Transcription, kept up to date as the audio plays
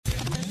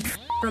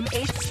From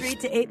 8th Street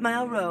to 8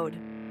 Mile Road,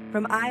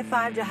 from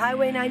I-5 to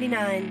Highway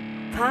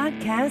 99,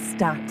 Podcast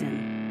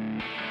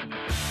Stockton.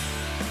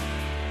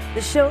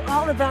 The show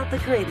all about the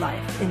great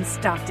life in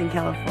Stockton,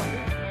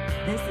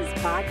 California. This is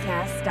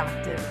Podcast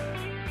Stockton.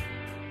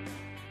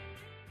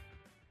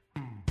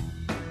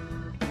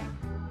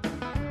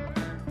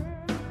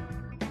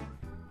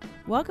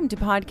 Welcome to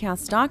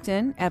Podcast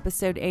Stockton,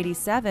 episode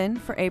 87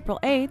 for April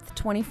 8th,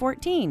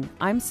 2014.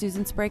 I'm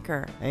Susan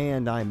Spraker.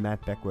 And I'm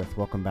Matt Beckwith.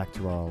 Welcome back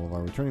to all of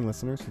our returning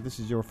listeners. If this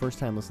is your first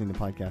time listening to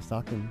Podcast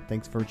Stockton,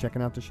 thanks for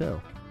checking out the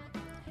show.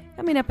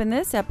 Coming up in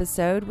this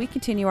episode, we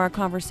continue our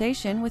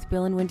conversation with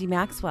Bill and Wendy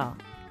Maxwell.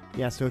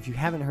 Yeah, so if you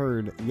haven't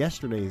heard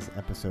yesterday's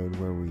episode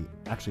where we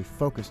actually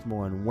focused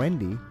more on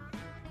Wendy,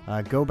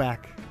 go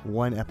back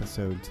one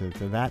episode to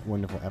that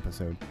wonderful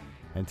episode.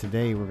 And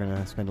today we're going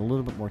to spend a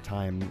little bit more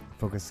time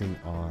focusing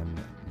on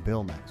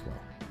Bill Maxwell.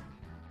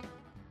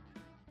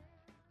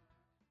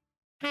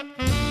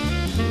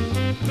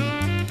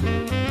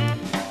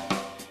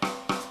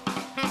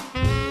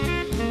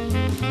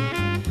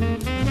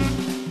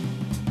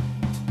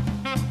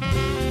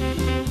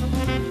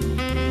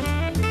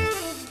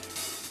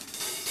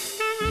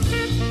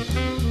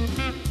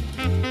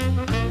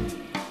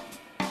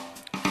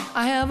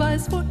 I have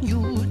eyes for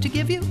you to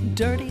give you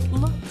dirty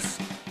looks.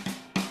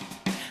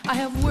 I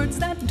have words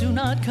that do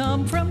not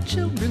come from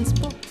children's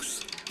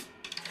books.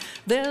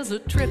 There's a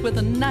trick with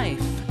a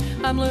knife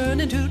I'm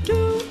learning to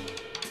do,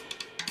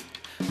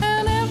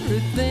 and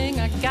everything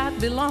I got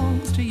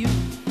belongs to you.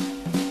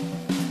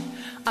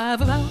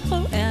 I've a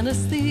powerful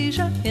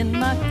anesthesia in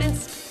my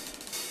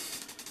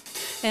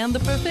fist, and the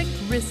perfect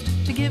wrist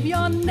to give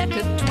your neck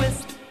a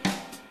twist.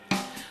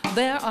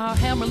 There are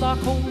hammerlock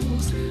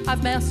holes,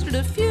 I've mastered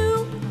a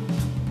few,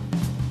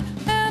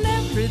 and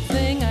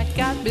everything I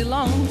got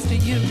belongs to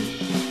you.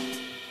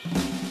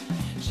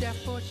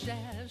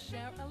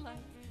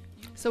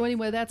 So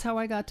anyway, that's how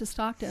I got to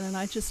Stockton, and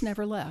I just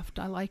never left.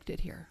 I liked it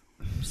here,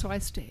 so I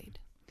stayed.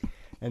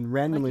 And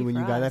randomly, Lucky when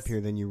you for got us. up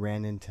here, then you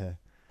ran into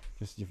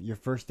just your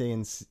first day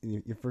in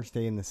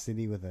the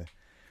city with a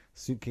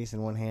suitcase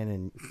in one hand,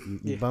 and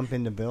you bump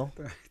into Bill.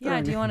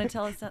 Yeah, do you want to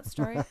tell us that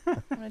story?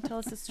 Want to tell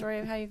us the story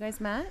of how you guys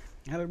met?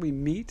 How did we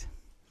meet?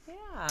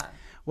 Yeah.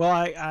 Well,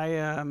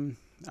 I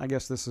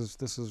guess this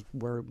is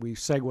where we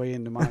segue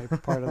into my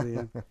part of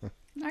the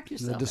Knock the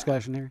yourself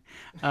discussion here.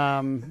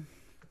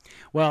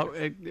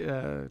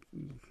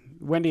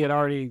 Wendy had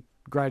already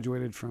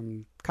graduated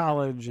from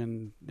college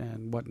and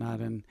whatnot,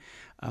 and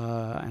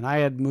I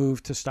had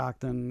moved to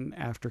Stockton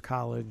after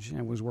college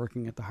and was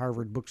working at the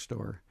Harvard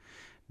bookstore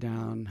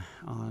down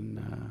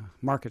on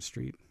Market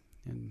Street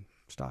in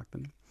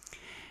Stockton.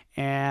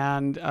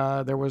 And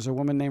there was a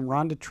woman named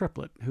Rhonda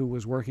Triplett who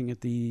was working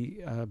at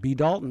the B.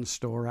 Dalton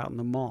store out in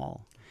the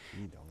mall.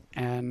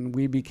 And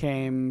we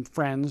became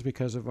friends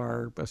because of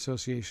our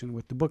association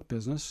with the book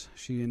business.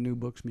 She in new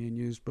books, me in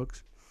used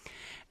books.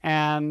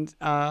 And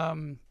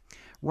Rhonda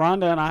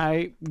and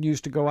I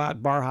used to go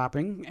out bar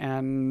hopping.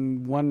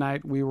 And one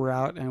night we were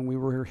out and we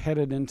were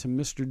headed into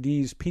Mr.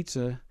 D's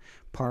Pizza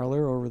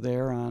Parlor over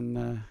there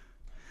on,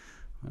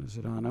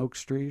 on Oak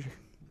Street.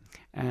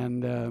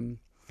 And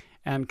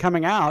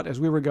coming out as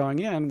we were going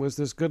in was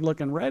this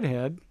good-looking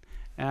redhead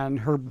and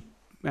her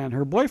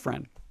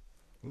boyfriend.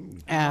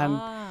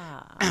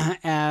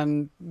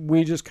 And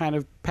we just kind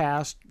of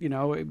passed,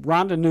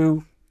 Rhonda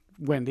knew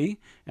Wendy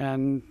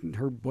and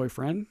her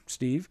boyfriend,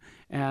 Steve,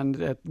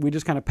 and we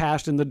just kind of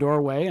passed in the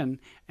doorway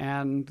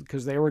and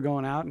because they were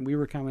going out and we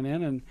were coming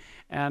in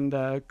and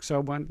so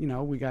when,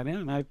 we got in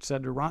and I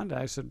said to Rhonda,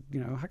 I said,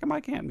 how come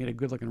I can't meet a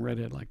good looking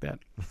redhead like that?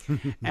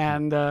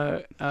 And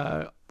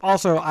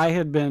also I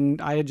had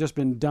just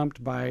been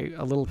dumped by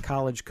a little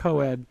college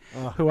co-ed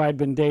who I'd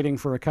been dating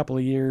for a couple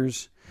of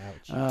years.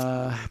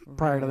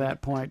 Prior to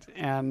that point,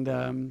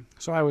 and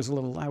so I was a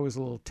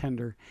little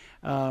tender.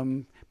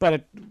 But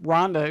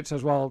Rhonda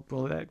says, "Well,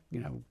 that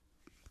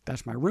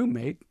that's my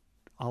roommate.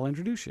 I'll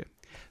introduce you."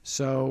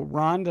 So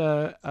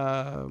Rhonda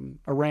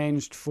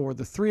arranged for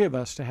the three of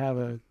us to have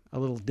a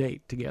little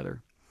date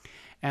together,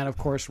 and of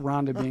course,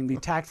 Rhonda, being the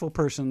tactful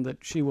person that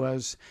she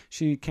was,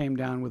 she came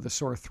down with a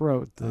sore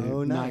throat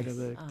the night of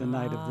the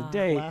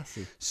date.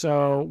 Classy.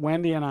 So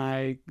Wendy and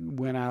I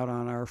went out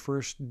on our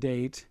first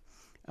date.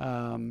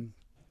 I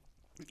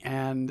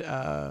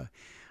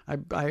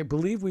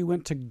believe we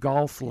went to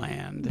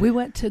Golfland. We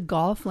went to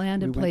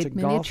Golfland and played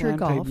miniature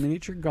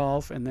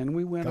golf. And then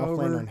we went Golfland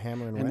over on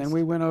Hammer and and West. then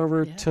we went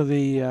over to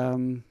the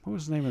what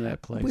was the name of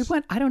that place?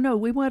 I don't know.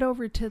 We went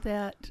over to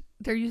that.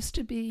 There used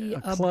to be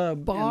a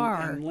club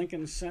bar in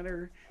Lincoln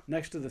Center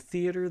next to the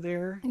theater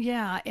there.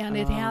 Yeah, and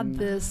it had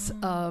this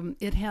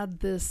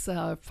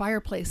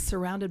fireplace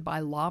surrounded by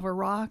lava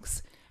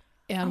rocks.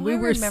 And we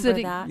were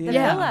sitting. That. Yeah. The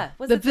Villa.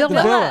 Was the it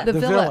Villa. The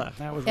Villa.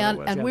 That was what And it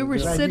was. and Yeah, we the were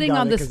Villa. sitting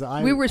on this.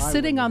 We were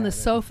sitting on the wouldn't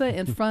have sofa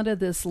in front of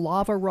this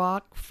lava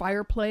rock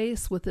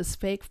fireplace with this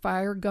fake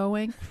fire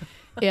going,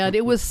 and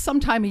it was some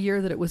time of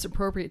year that it was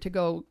appropriate to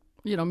go,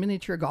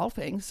 miniature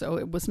golfing. So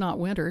it was not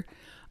winter.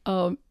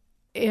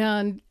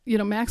 And,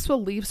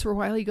 Maxwell leaves for a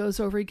while. He goes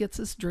over, he gets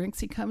his drinks,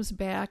 he comes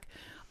back.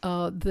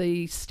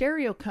 The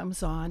stereo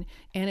comes on,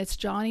 and it's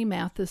Johnny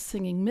Mathis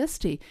singing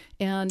Misty.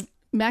 And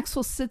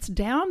Maxwell sits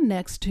down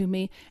next to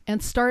me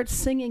and starts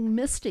singing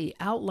Misty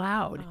out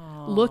loud,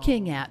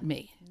 looking at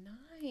me.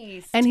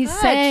 Nice. And he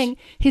touch.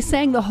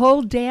 sang the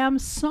whole damn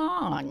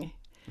song.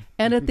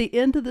 And at the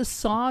end of the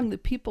song, the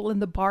people in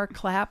the bar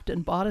clapped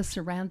and bought us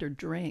a round of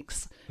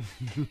drinks.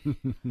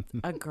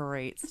 A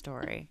great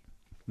story.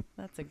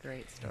 That's a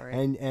great story.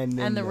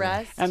 And the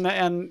rest.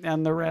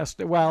 And the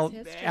rest. Well,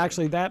 history.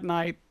 actually, that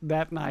night,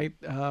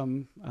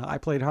 I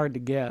played Hard to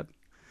Get,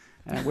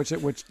 which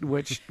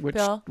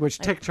Bill,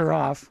 ticked her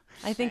off.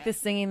 I think the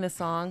singing the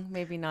song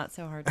maybe not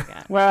so hard to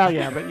get. Well,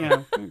 yeah,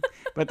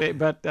 but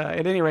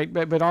at any rate,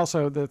 but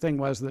also the thing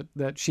was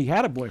that she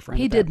had a boyfriend.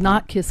 He at that did point.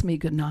 not kiss me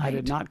goodnight. I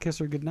did not kiss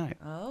her goodnight.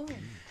 Oh,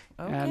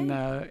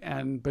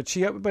 okay. But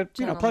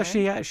plus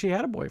she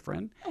had a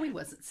boyfriend. Oh, he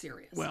wasn't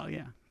serious. Well,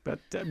 yeah, but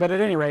at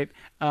any rate,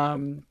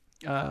 and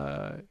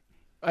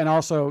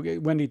also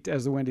Wendy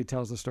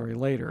tells the story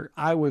later,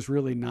 I was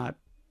really not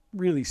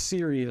really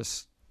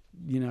serious,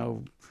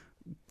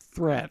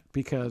 threat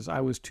because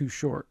I was too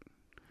short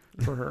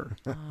for her.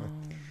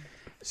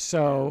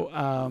 So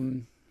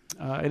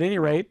at any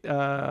rate,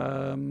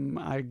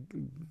 I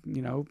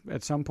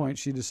at some point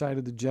she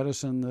decided to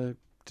jettison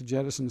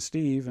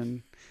Steve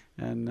and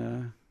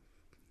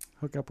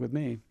hook up with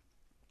me.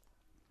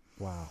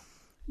 Wow.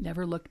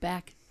 Never looked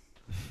back.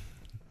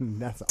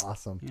 That's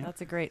awesome. Yeah.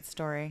 That's a great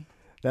story.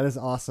 That is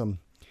awesome.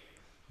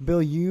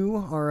 Bill, you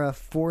are a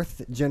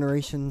fourth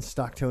generation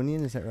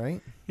Stocktonian, is that right?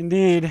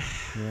 Indeed.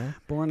 Yeah.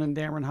 Born in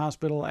Dameron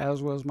Hospital,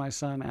 as was my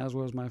son, as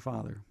was my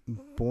father.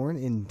 Born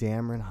in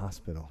Dameron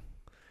Hospital.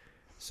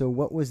 So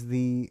what was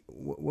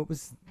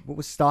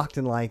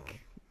Stockton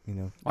like?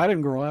 I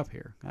didn't grow up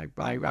here.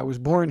 I was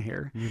born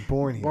here. You were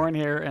born here. Born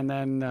here, and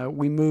then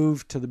we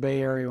moved to the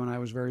Bay Area when I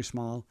was very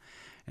small,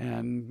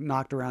 and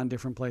knocked around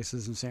different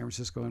places in San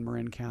Francisco and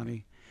Marin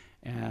County,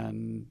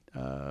 and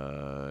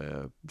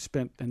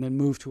then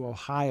moved to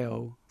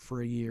Ohio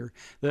for a year.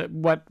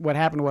 What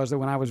happened was that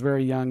when I was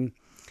very young,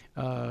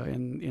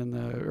 in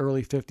the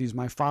early 50s,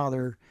 my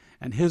father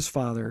and his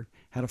father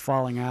had a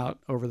falling out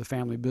over the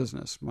family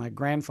business. My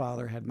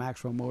grandfather had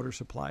Maxwell Motor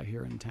Supply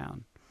here in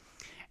town.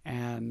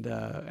 And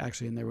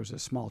and there was a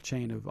small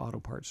chain of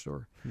auto parts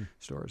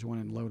stores, one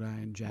in Lodi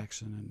and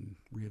Jackson and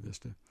Rio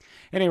Vista.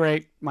 At any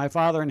rate, my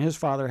father and his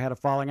father had a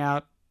falling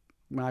out.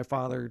 My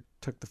father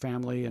took the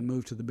family and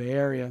moved to the Bay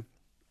Area,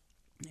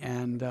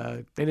 and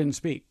they didn't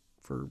speak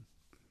for the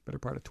better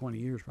part of 20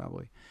 years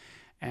probably.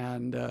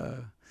 And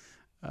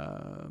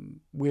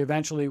we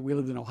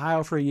lived in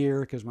Ohio for a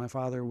year because my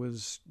father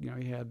was,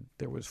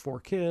 there was 4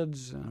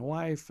 kids and a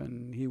wife,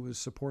 and he was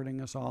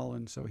supporting us all,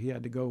 and so he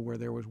had to go where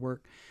there was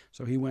work.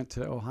 So he went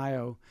to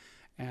Ohio,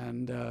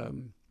 and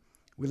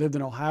we lived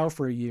in Ohio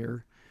for a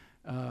year,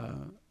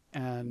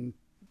 and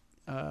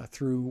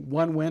through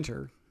one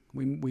winter,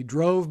 we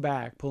drove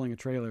back pulling a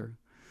trailer.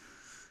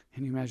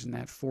 Can you imagine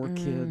that? 4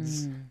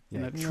 kids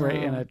in a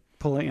tray in a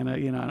pulling in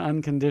an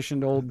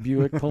unconditioned old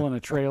Buick pulling a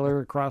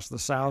trailer across the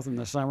South in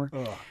the summer.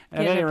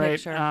 At any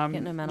rate,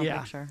 getting a mental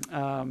picture.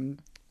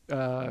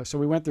 So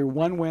we went through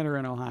one winter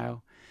in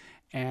Ohio,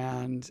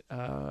 and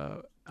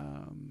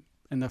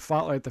in the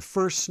fall, at the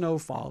first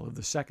snowfall of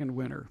the second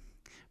winter,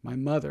 my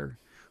mother,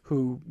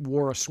 who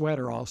wore a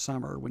sweater all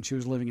summer when she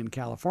was living in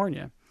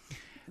California,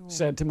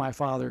 said to my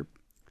father,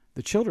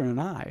 "The children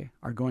and I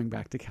are going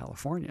back to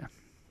California.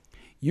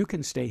 You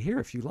can stay here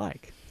if you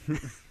like."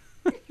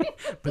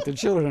 But the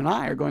children and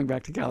I are going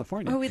back to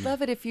California. Oh, we'd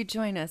love it if you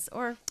join us.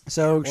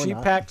 So she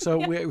packed. So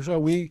we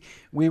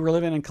were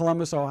living in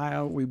Columbus,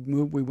 Ohio. We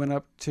moved. We went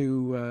up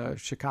to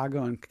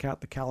Chicago and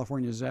caught the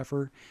California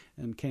Zephyr,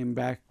 and came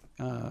back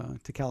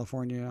to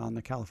California on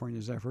the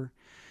California Zephyr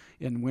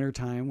in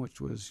wintertime,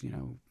 which was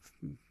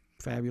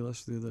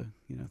fabulous through the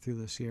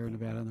Sierra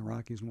Nevada and the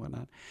Rockies and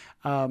whatnot.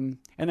 And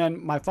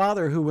then my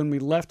father, who when we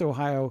left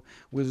Ohio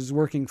was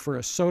working for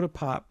a soda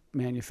pop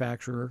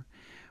manufacturer.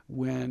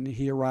 When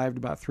he arrived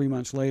about 3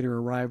 months later,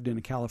 arrived in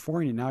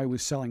California. Now he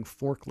was selling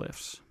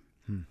forklifts,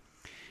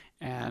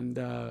 and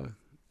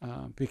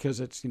because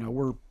it's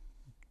we're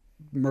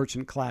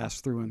merchant class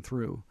through and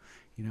through.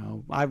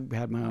 I've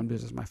had my own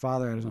business. My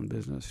father had his own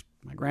business.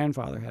 My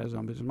grandfather had his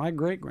own business. My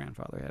great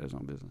grandfather had his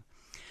own business.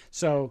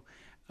 So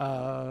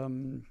I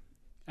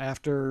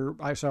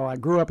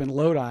grew up in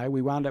Lodi.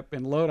 We wound up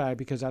in Lodi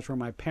because that's where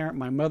my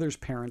mother's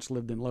parents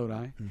lived in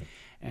Lodi,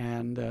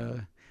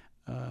 and.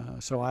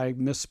 So I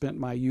misspent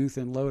my youth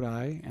in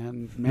Lodi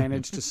and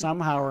managed to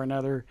somehow or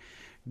another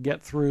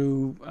get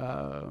through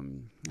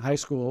high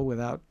school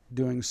without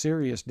doing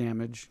serious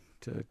damage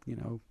to,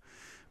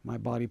 my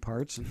body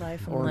parts and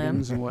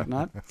organs and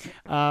whatnot.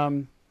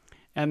 And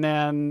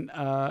then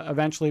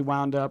eventually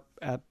wound up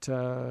at,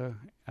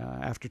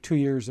 after 2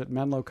 years at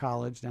Menlo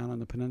College down on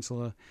the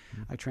peninsula,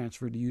 I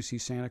transferred to UC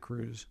Santa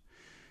Cruz.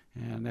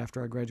 And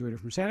after I graduated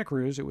from Santa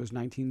Cruz, it was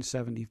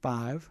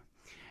 1975.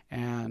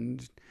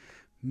 And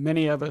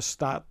many of us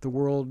thought the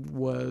world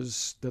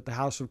was that the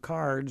house of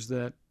cards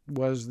that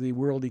was the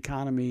world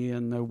economy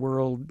and the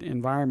world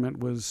environment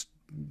was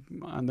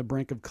on the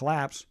brink of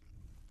collapse.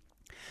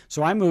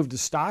 So I moved to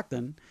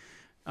Stockton.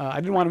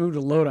 I didn't want to move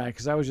to Lodi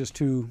because I was just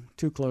too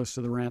close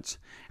to the rents,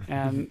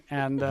 and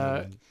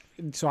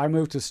so I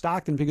moved to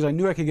Stockton because I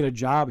knew I could get a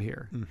job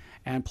here,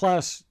 and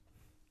plus,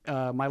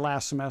 my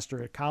last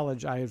semester at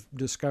college, I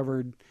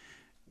discovered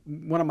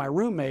one of my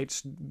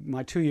roommates.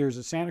 My 2 years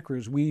at Santa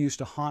Cruz, we used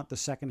to haunt the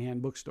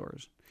secondhand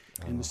bookstores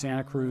in the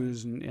Santa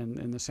Cruz and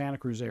in the Santa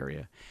Cruz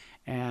area,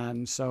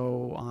 and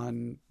so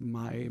on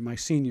my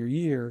senior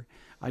year,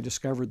 I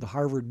discovered the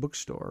Harvard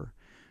bookstore.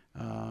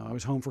 I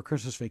was home for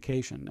Christmas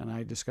vacation, and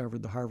I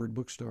discovered the Harvard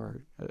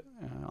bookstore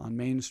on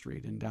Main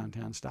Street in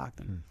downtown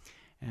Stockton.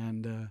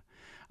 And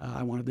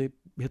I wanted to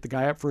hit the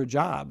guy up for a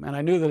job. And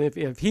I knew that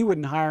if he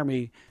wouldn't hire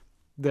me,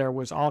 there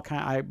was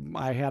I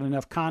had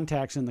enough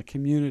contacts in the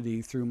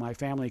community through my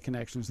family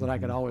connections that I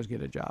could always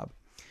get a job,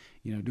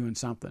 doing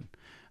something.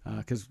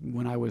 Because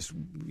when I was,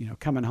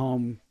 coming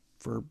home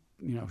for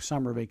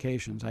summer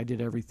vacations, I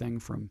did everything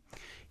from,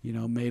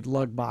 made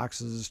lug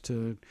boxes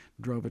to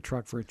drove a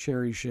truck for a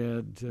cherry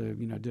shed to,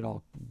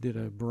 did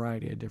a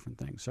variety of different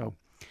things. So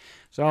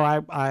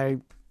I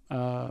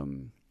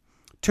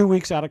 2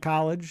 weeks out of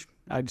college,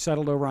 I'd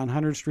settled over on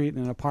 100th Street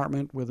in an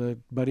apartment with a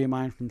buddy of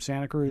mine from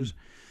Santa Cruz,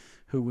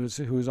 who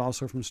was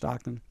also from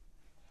Stockton.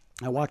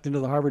 I walked into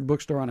the Harvard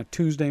bookstore on a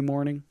Tuesday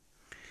morning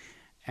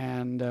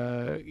and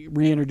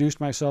reintroduced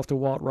myself to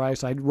Walt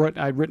Rice. I'd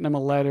written him a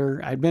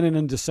letter. I'd been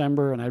in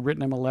December, and I'd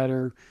written him a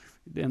letter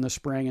in the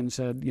spring and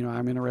said,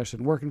 I'm interested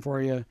in working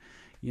for you,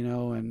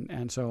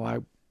 and so I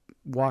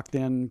walked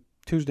in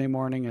Tuesday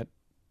morning at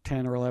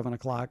 10 or 11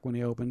 o'clock when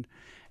he opened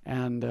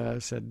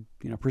and said,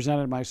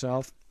 presented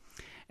myself.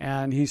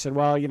 And he said,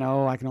 well,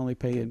 I can only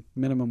pay a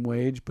minimum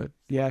wage, but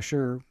yeah,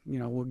 sure,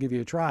 we'll give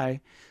you a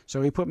try.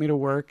 So he put me to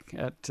work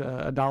at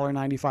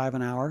 $1.95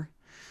 an hour.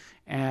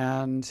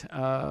 And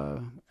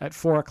at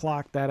 4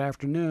 o'clock that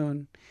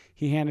afternoon,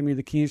 he handed me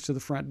the keys to the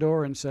front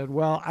door and said,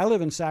 well, I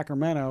live in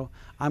Sacramento.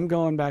 I'm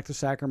going back to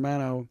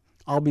Sacramento.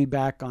 I'll be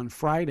back on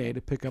Friday to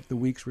pick up the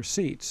week's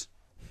receipts.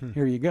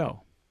 Here you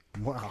go.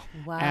 Wow.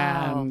 Wow.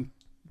 And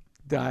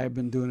I've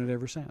been doing it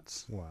ever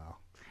since. Wow.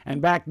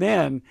 And back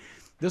then,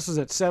 this was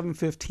at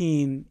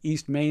 715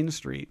 East Main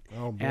Street.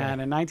 Oh, boy.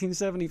 And in I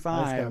just got a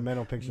 1975,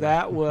 mental picture.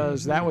 that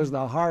was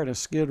the heart of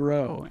Skid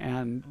Row.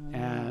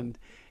 And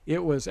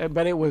it was,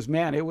 but it was,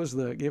 man, it was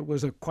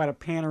quite a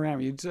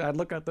panorama. I'd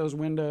look out those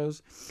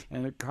windows,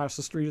 and across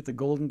the street at the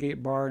Golden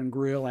Gate Bar and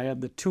Grill, I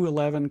had the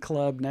 211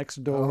 Club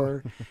next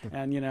door,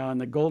 and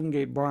and the Golden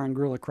Gate Bar and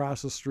Grill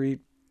across the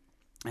street.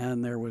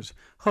 And there was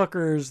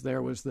hookers.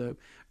 There was the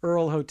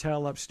Earl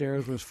Hotel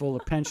upstairs was full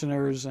of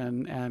pensioners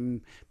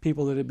and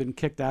people that had been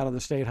kicked out of the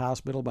state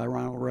hospital by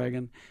Ronald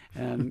Reagan.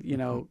 And,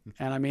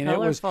 and I mean,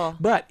 Colorful. it was,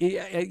 but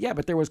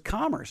but there was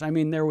commerce. I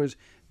mean, there was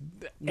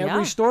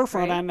every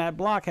storefront on that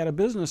block had a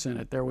business in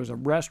it. There was a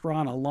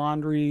restaurant, a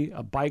laundry,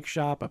 a bike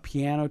shop, a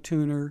piano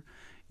tuner.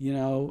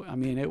 I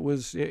mean,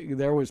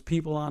 there was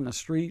people on the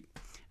street.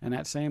 And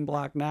that same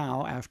block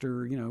now,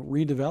 after,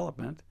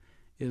 redevelopment,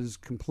 is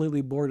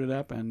completely boarded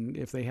up, and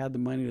if they had the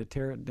money to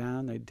tear it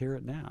down, they'd tear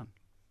it down.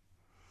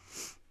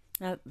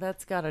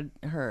 That's gotta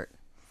hurt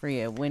for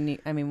you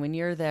when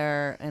you're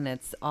there and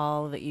it's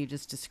all that you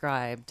just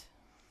described.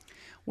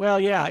 Well,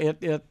 yeah,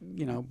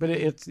 but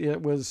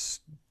it was,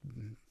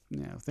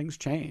 things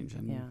change,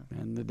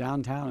 and the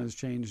downtown has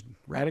changed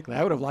radically.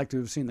 I would have liked to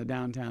have seen the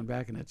downtown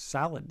back in its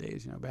solid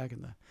days, back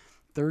in the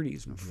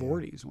 30s and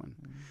 40s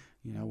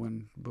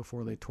when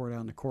before they tore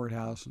down the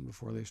courthouse and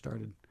before they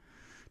started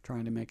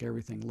trying to make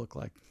everything look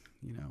like,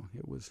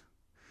 it was,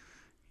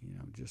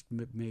 just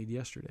made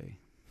yesterday.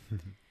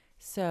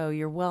 So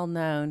you're well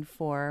known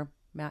for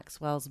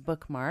Maxwell's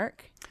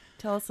Bookmark.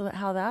 Tell us about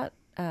how that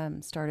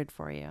started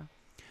for you.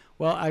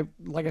 Well,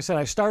 like I said,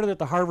 I started at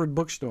the Harvard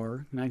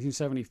bookstore in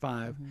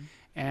 1975,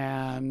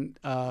 and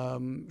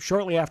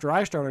shortly after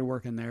I started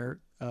working there,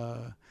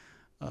 a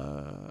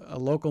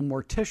local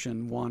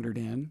mortician wandered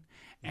in,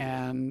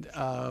 and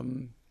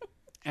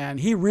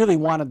he really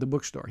wanted the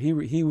bookstore. He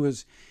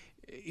was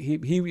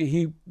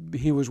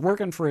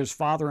working for his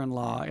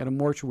father-in-law at a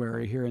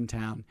mortuary here in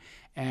town,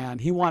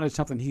 and he wanted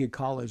something he could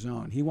call his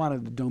own. He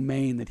wanted a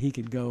domain that he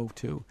could go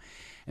to.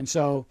 And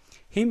so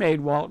he made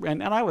Walt,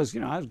 and I was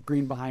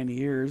green behind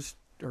the ears,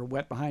 or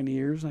wet behind the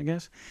ears, I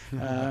guess.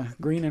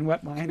 Green and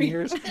wet behind the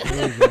ears.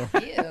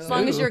 As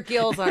long as your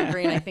gills aren't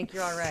green, I think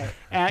you're all right.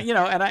 And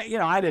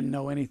I didn't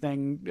know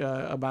anything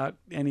about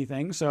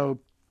anything, so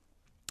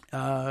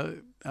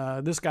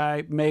this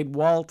guy made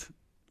Walt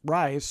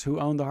Rice, who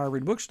owned the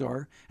Harvard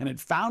bookstore and had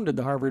founded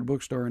the Harvard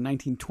bookstore in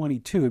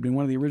 1922, had been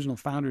one of the original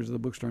founders of the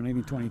bookstore in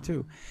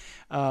 1922,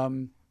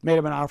 made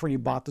him an offer, and he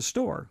bought the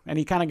store. And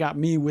he kind of got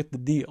me with the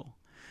deal.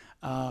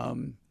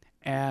 We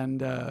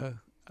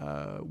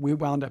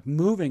wound up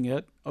moving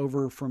it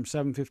over from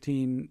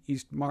 715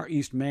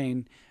 East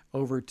Main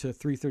over to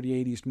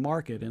 338 East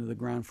Market into the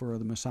ground floor of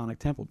the Masonic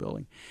Temple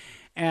building.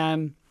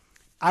 And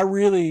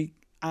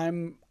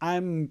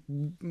I'm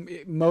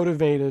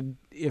motivated.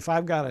 If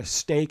I've got a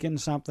stake in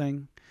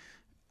something,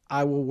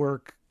 I will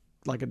work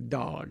like a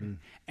dog.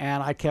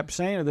 And I kept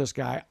saying to this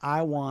guy,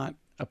 I want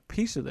a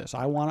piece of this.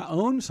 I want to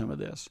own some of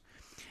this.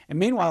 And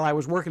meanwhile, I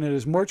was working at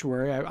his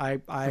mortuary. I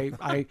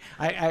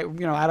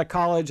out of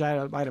college, I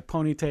had a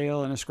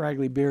ponytail and a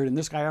scraggly beard, and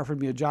this guy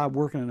offered me a job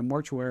working in a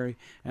mortuary,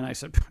 and I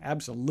said,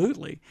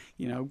 absolutely,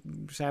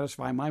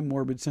 satisfy my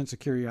morbid sense of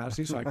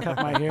curiosity. So I cut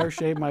my hair,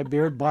 shaved my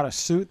beard, bought a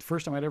suit,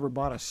 first time I'd ever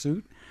bought a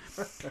suit,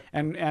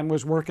 and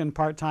was working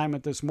part-time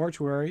at this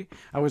mortuary.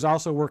 I was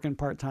also working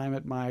part-time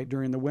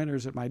during the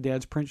winters at my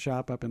dad's print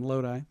shop up in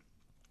Lodi.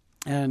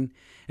 And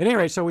at any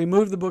rate, so we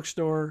moved the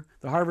bookstore,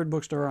 the Harvard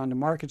bookstore, onto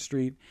Market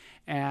Street,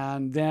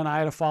 and then I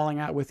had a falling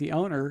out with the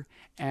owner,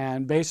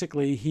 and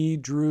basically he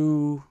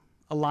drew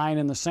a line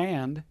in the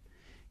sand.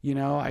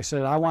 I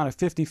said, I want a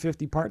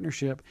 50-50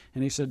 partnership,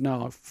 and he said,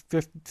 no,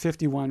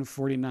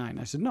 51-49.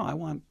 I said, no, I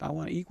want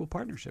equal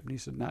partnership, and he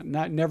said,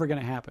 never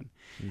going to happen.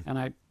 And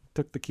I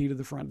took the key to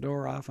the front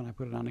door off, and I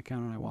put it on the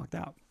counter, and I walked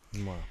out.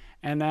 Wow.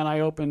 And then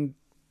I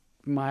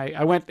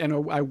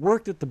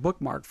worked at the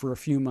Bookmark for a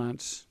few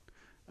months.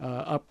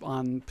 Up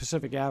on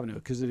Pacific Avenue,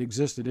 because it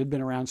existed. It had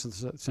been around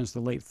since the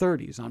late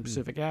 30s on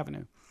Pacific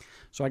Avenue.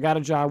 So I got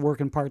a job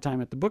working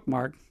part-time at the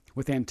Bookmark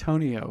with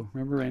Antonio.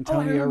 Remember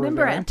Antonio? I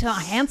remember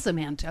handsome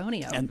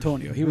Antonio.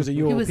 Antonio. He was a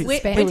UOP. He was a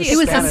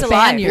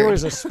Spaniard. He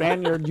was a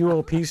Spaniard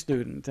UOP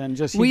student, and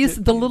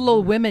the little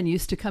old women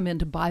used to come in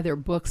to buy their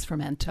books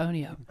from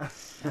Antonio.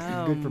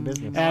 Good for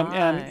business.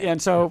 And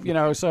so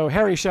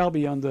Harry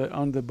Shelby owned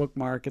the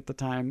Bookmark at the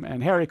time,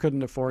 and Harry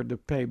couldn't afford to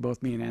pay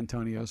both me and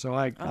Antonio, so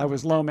I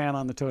was low man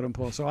on the totem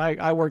pole. So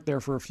I worked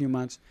there for a few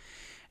months,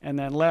 and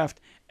then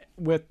left,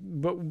 but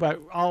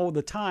all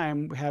the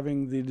time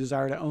having the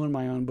desire to own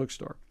my own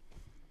bookstore.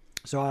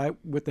 So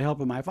with the help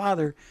of my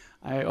father,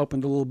 I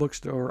opened a little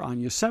bookstore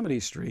on Yosemite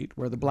Street,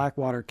 where the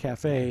Blackwater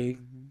Cafe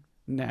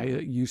now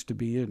used to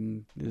be,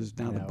 and is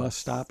now the bus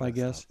stop, I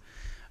guess.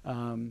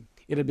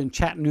 It had been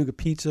Chattanooga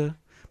Pizza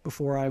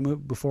before I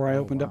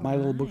opened up my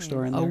little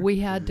bookstore in there. We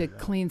had to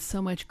clean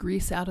so much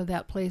grease out of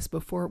that place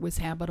before it was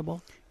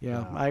habitable.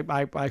 Yeah,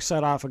 I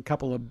set off a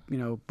couple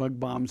of bug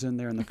bombs in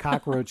there, and the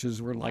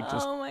cockroaches were like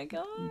just oh my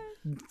God,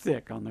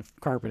 thick on the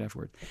carpet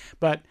afterward.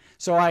 But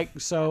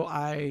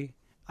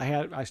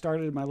I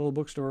started my little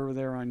bookstore over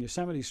there on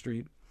Yosemite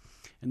Street,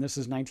 and this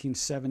is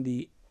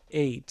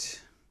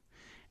 1978,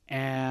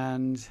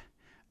 and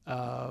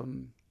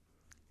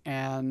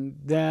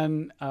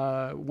then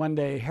one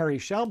day Harry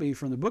Shelby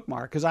from the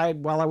Bookmark, because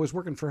while I was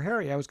working for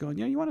Harry, I was going,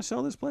 you want to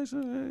sell this place?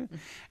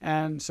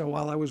 And so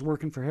while I was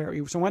working for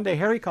Harry, so one day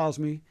Harry calls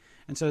me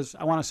and says,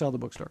 I want to sell the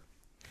bookstore.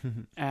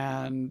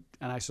 and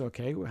I said,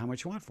 okay, well, how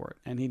much you want for it?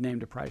 And he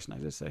named a price, and I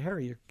just said,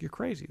 Harry, you're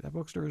crazy. That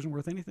bookstore isn't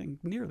worth anything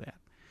near that.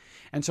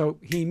 And so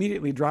he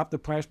immediately dropped the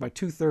price by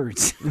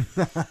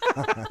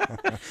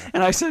 2/3.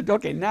 And I said,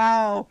 okay,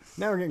 now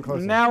we're getting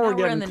close. Now we're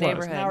getting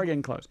close. Now we're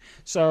getting close.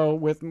 So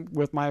with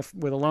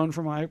a loan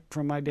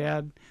from my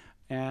dad,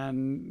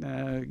 and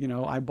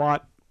I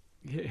bought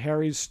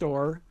Harry's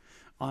store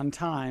on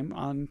time,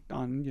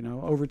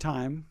 over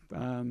time.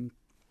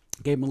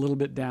 Gave him a little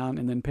bit down,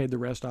 and then paid the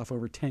rest off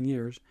over 10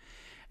 years,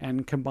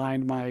 and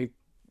combined my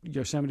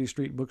Yosemite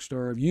Street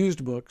bookstore of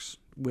used books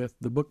with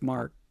the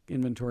Bookmark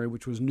inventory,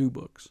 which was new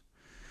books.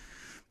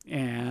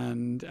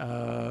 And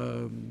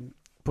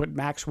put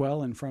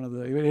Maxwell in front of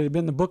it had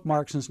been the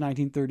Bookmark since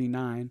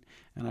 1939,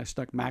 and I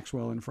stuck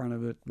Maxwell's in front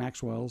of it in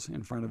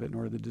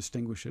order to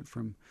distinguish it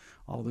from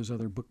all those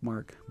other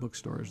Bookmark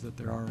bookstores that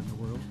there are in the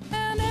world.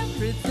 And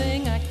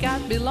everything I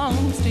got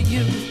belongs to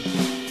you.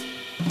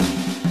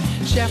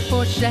 Share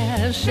for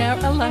share, share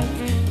alike.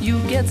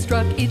 You get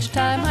struck each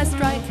time I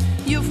strike.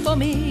 You for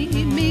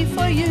me, me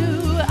for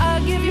you.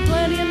 I'll give you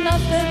plenty of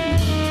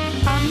nothing.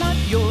 I'm not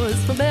yours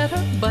for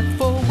better, but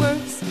for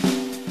worse.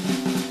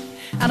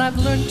 And I've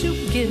learned to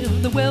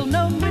give the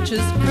well-known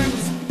riches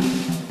first.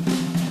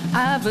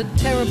 I've a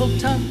terrible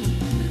tongue,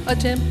 a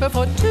temper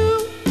for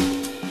two,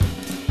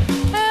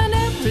 and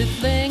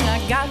everything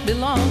I got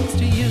belongs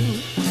to you.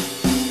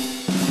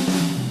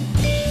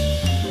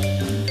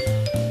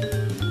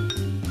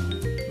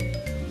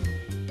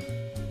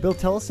 Bill,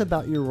 tell us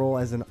about your role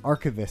as an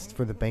archivist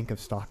for the Bank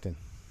of Stockton.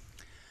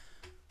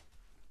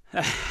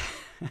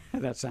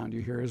 That sound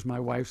you hear is my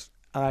wife's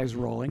eyes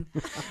rolling.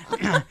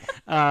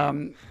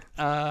 When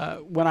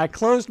I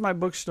closed my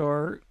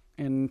bookstore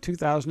in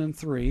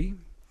 2003,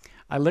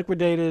 I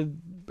liquidated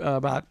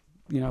about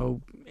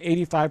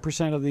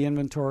 85% of the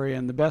inventory,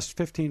 and the best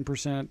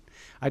 15%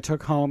 I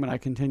took home and I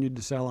continued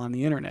to sell on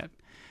the internet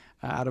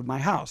out of my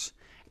house.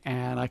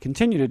 And I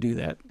continue to do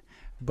that.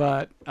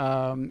 But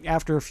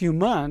after a few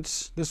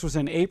months, this was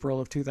in April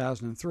of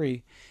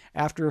 2003,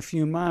 after a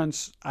few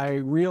months, I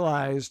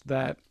realized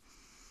that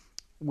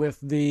with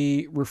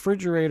the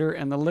refrigerator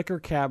and the liquor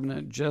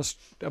cabinet just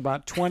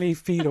about 20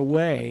 feet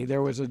away,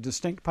 there was a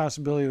distinct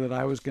possibility that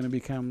I was going to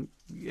become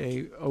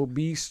a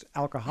obese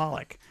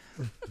alcoholic.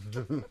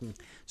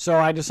 So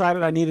I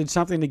decided I needed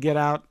something to get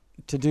out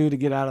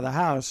of the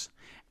house,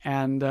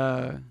 and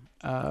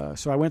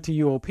so I went to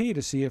UOP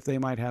to see if they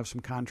might have some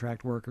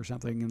contract work or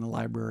something in the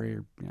library,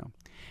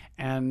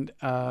 And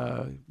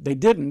they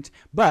didn't,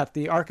 but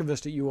the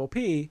archivist at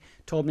UOP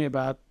told me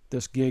about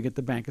this gig at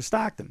the Bank of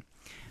Stockton.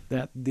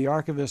 That the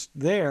archivist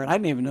there, and I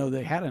didn't even know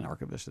they had an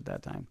archivist at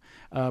that time,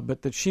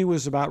 but that she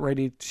was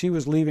she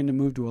was leaving to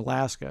move to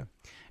Alaska,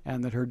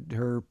 and that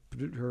her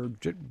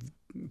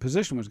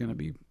position was going to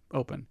be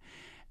open.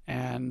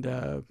 And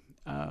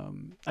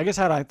I guess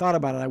had I thought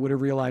about it, I would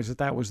have realized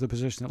that was the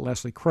position that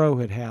Leslie Crowe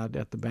had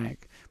at the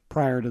bank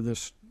prior to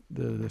this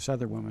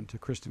other woman, to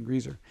Kristen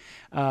Grieser.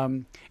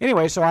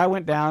 Anyway, so I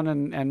went down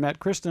and met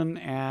Kristen,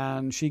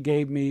 and she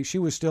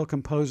was still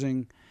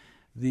composing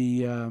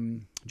the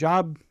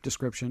job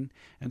description,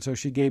 and so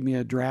she gave me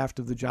a draft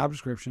of the job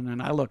description,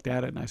 and I looked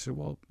at it and I said,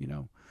 well,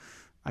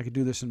 I could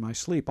do this in my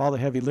sleep. All the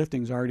heavy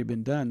lifting's already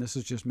been done. This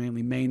is just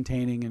mainly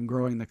maintaining and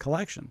growing the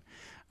collection.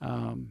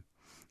 And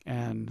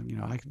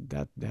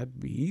that'd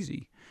be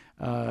easy.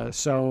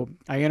 So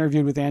I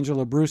interviewed with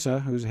Angela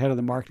Brusa, who's head of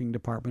the marketing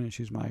department, and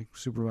she's my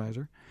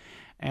supervisor.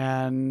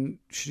 And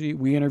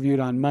we interviewed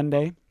on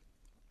Monday,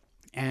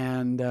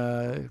 and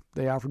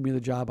they offered me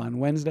the job on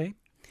Wednesday.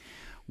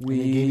 And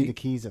they gave you the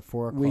keys at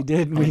 4 o'clock. We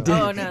did.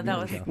 Oh no, that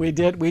was. We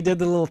did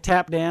the little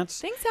tap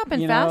dance. Things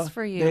happen fast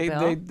for you,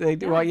 Bill.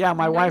 Well, yeah.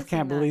 My wife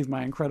can't that. believe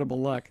my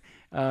incredible luck.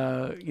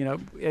 The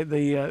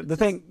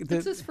thing.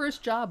 It's his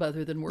first job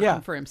other than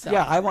working for himself.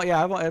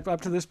 I've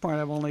up to this point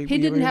I've only. He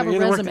didn't have a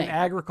worked resume. in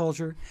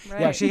agriculture. Right.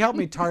 Yeah, she helped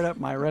me tart up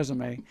my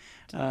resume,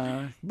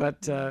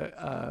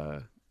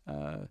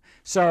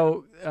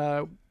 So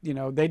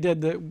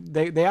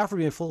they offered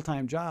me a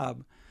full-time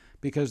job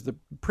because the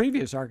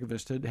previous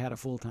archivist had a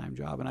full-time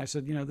job, and I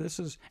said, this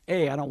is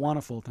I don't want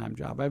a full-time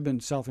job. I've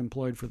been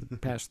self-employed for the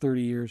past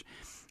 30 years,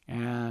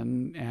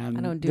 and I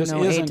don't do this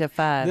no 8 to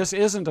 5. This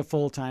isn't a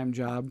full-time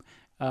job,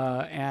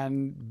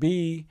 and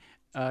B,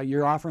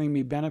 you're offering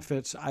me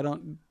benefits. I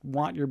don't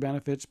want your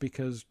benefits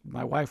because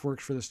my wife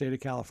works for the state of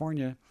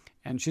California,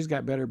 and she's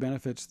got better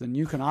benefits than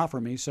you can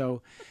offer me.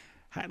 So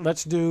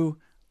let's do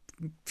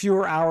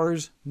fewer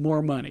hours,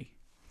 more money.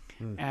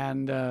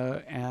 And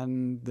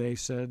they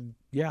said,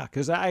 yeah,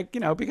 because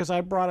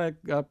I brought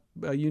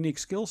a unique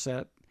skill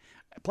set.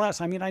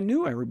 Plus, I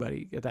knew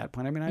everybody at that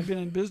point. I'd been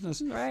in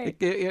business. Right.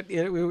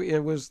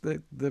 It was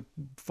the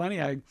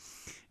funny.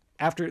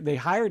 After they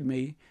hired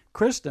me,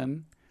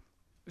 Kristen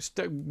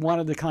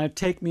wanted to kind of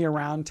take me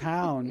around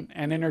town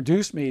and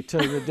introduce me to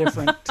the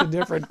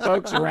different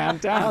folks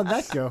around town. How'd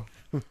that go?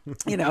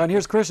 And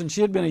here's Kristen. She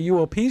had been a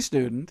UOP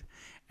student,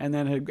 and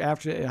then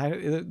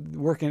after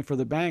working for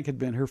the bank had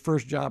been her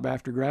first job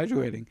after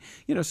graduating.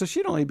 So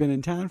she'd only been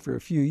in town for a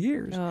few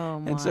years. Oh,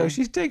 my. And so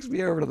she takes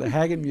me over to the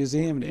Hagen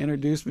Museum to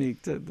introduce me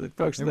to the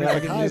folks at the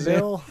Everybody's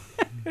Hagen like, Museum.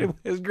 "Hi, Bill."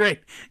 It was great.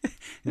 It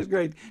was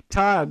great.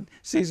 Todd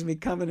sees me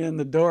coming in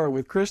the door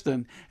with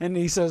Kristen, and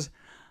he says,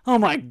 "Oh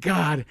my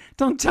God,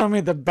 don't tell me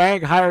the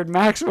bank hired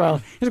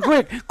Maxwell." He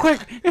said,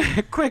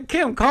 quick,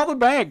 Kim, call the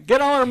bank.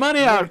 Get all our money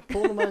out.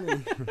 Pull the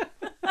money.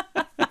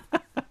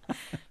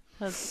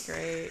 That's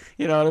great.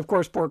 And of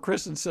course, poor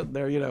Kristen's sitting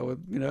there, with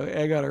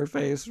egg on her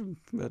face.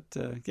 But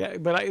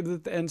I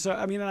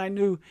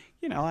knew,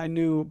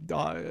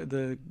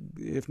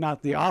 if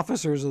not the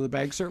officers of the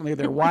bank, certainly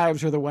their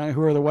wives who are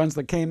the ones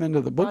that came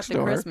into the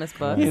bookstore. The Christmas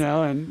books.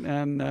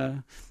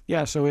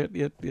 So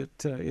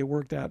it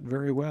worked out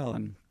very well,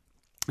 and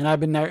I've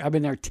been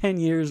there 10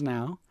 years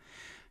now.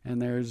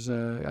 And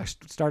I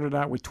started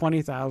out with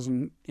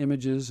 20,000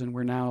 images, and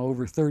we're now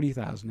over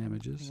 30,000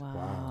 images.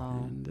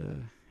 Wow.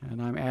 And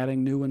I'm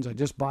adding new ones. I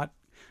bought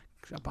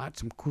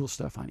some cool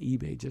stuff on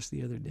eBay just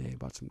the other day. I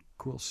bought some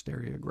cool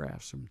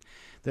stereographs. And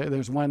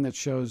there's one that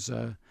shows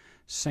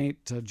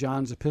St.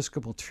 John's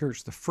Episcopal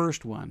Church, the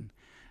first one,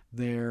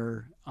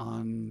 there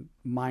on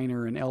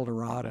Minor and El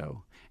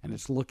Dorado. And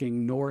it's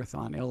looking north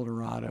on El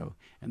Dorado.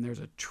 And there's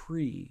a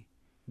tree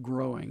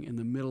growing in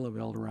the middle of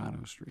El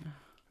Dorado Street.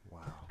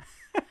 Wow.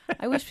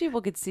 I wish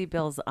people could see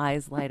Bill's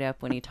eyes light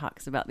up when he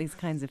talks about these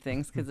kinds of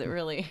things, because it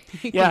really...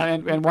 Yeah,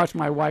 and watch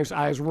my wife's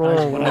eyes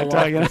roll when I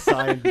tell you. There's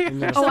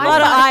a lot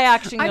of eye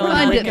action going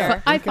on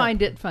here. I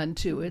find it fun,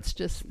 too. It's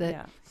just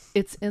that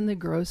it's in the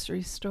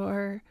grocery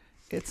store.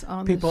 It's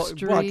on the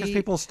street. Well, because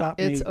people stop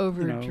me. It's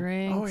over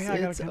drinks. Oh,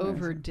 yeah, it's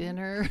over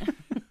dinner.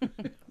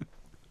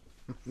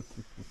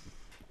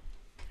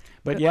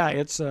 But yeah,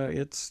 it's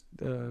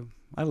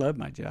I love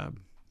my job.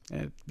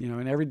 And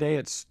every day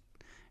it's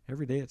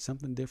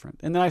something different.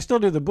 And then I still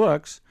do the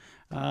books.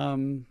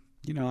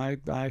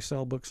 I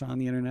sell books on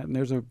the internet, and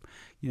there's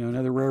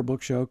another rare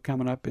book show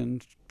coming up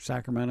in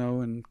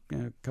Sacramento in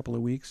a couple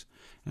of weeks,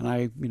 and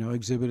I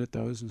exhibit at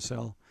those and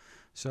sell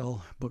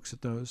books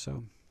at those.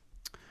 So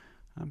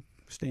I'm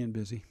staying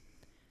busy.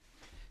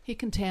 He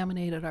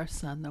contaminated our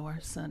son, though.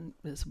 Our son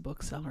is a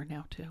bookseller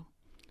now too.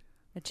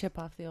 A chip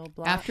off the old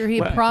block. After he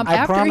had I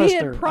promised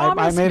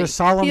I made a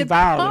solemn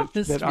vow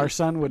that me. our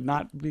son would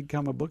not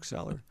become a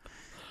bookseller.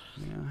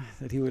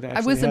 That he would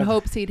actually I was in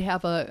hopes he'd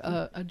have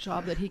a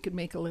job that he could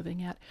make a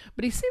living at.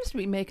 But he seems to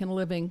be making a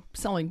living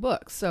selling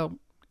books. So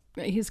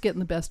He's getting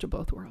the best of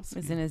both worlds.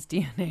 It's in his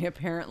DNA,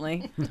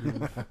 apparently.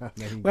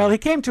 Well, he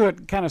came to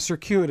it kind of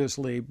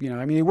circuitously. You know,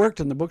 I mean, he worked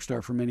in the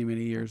bookstore for many,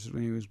 many years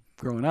when he was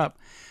growing up.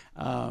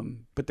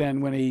 But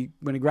then when he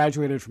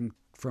graduated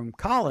from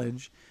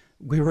college,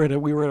 we were at a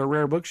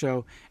rare book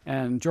show,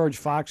 and George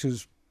Fox,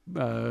 who's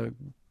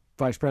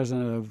vice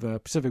president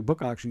of Pacific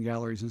Book Auction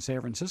Galleries in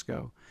San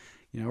Francisco,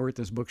 you know, we're at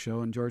this book show,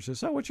 and George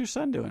says, "Oh, what's your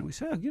son doing?" We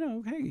said, "Oh, you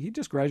know, hey, he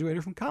just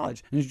graduated from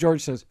college." And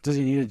George says, "Does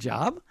he need a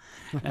job?"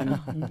 And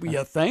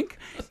you think?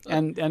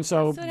 And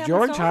so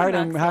George hired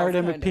him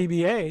at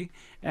PBA,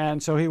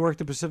 and so he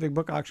worked at Pacific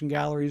Book Auction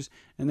Galleries,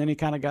 and then he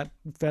kind of got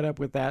fed up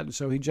with that, and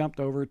so he jumped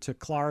over to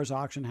Clar's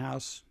Auction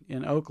House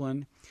in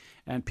Oakland.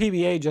 And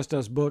PBA just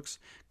does books.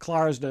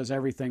 Clar's does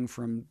everything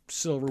from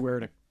silverware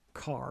to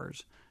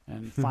cars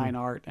and fine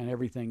art and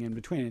everything in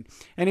between.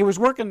 And he was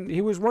working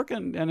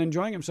and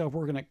enjoying himself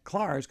working at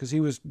Clar's because he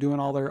was doing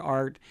all their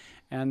art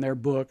and their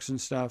books and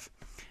stuff.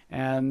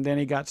 And then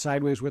he got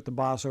sideways with the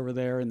boss over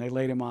there, and they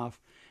laid him off.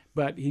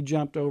 But he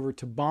jumped over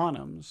to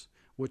Bonham's,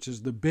 which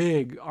is the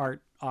big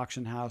art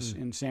auction house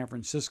in San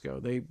Francisco.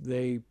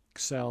 They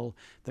sell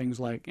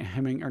things like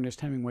Ernest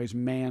Hemingway's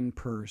Man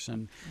Purse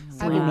and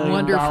I have a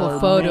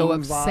wonderful photo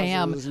of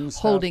Sam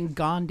holding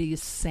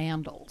Gandhi's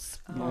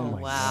sandals. Oh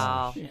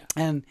wow! Yeah.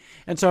 And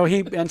so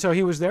he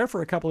was there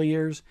for a couple of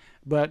years,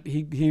 but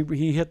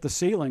he hit the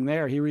ceiling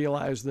there. He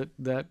realized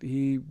that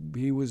he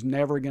was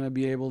never going to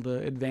be able to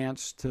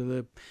advance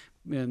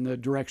in the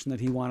direction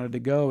that he wanted to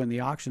go in the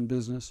auction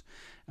business.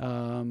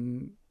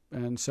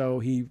 And so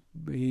he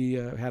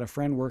had a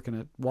friend working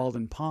at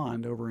Walden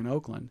Pond over in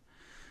Oakland.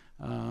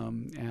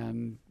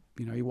 And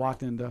you know, he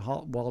walked into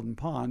Walden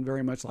Pond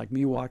very much like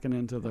me walking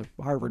into the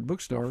Harvard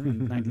bookstore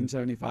in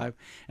 1975,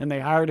 and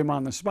they hired him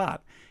on the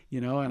spot.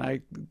 You know, and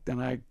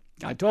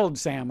I told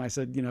Sam, I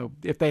said, you know,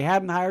 if they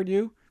hadn't hired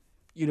you,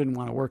 you didn't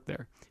want to work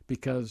there,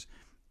 because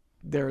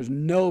there is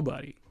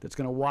nobody that's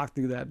going to walk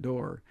through that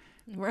door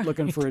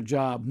looking for a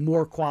job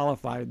more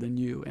qualified than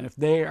you. And if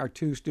they are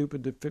too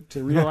stupid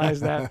to realize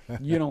that,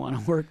 you don't want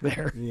to work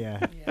there.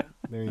 Yeah.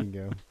 There you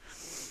go.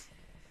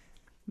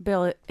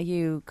 Bill,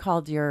 you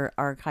called your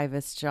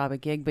archivist job a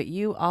gig, but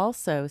you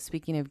also,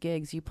 speaking of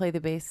gigs, you play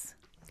the bass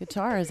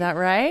guitar. Is that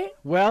right?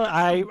 Well,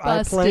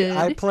 I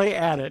play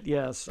at it.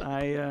 Yes,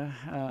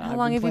 how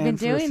long have you been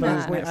doing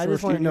that? Wait, I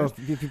just want to know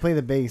if you play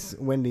the bass,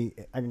 Wendy.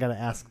 I gotta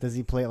ask: does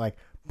he play it like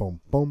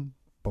boom, boom,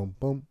 boom,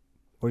 boom?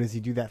 Or does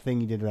he do that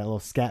thing you did with that little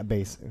scat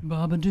bass?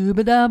 I'm a strictly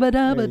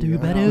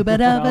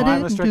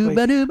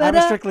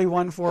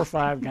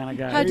 1-4-5 kind of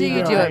guy. How do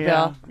you do it,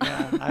 Bill?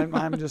 Yeah.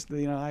 I'm just,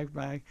 you know,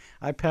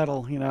 I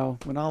pedal, you know,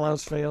 when all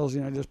else fails,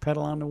 you know, just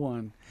pedal on to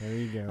one. There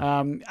you go.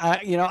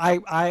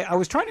 I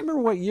was trying to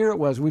remember what year it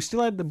was. We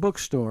still had the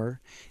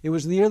bookstore. It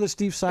was the year that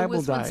Steve Seibel died. It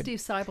was when Steve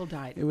Seibel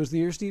died. It was the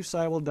year Steve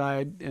Seibel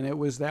died, and that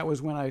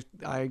was when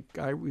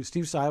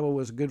Steve Seibel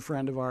was a good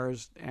friend of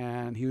ours,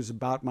 and he was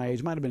about my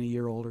age, might have been a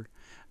year older.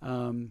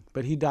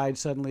 But he died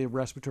suddenly of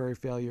respiratory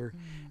failure.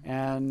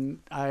 And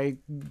I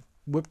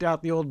whipped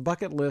out the old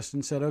bucket list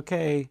and said,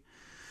 okay,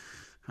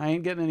 I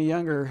ain't getting any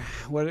younger.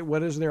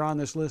 What is there on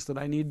this list that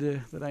I need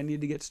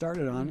to get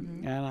started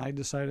on? And I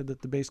decided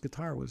that the bass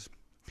guitar was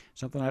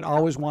something I'd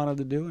always wanted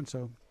to do. And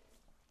so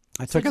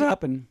I took it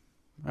up, and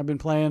I've been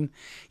playing.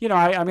 You know,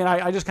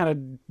 I just kind of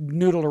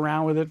noodled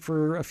around with it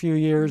for a few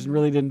years and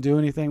really didn't do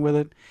anything with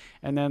it.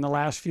 And then the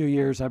last few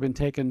years I've been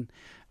taking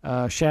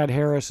Shad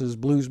Harris's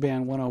Blues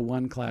Band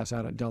 101 class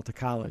out at Delta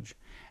College,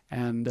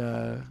 and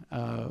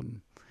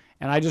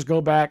I just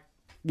go back.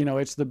 You know,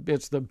 it's the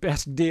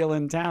best deal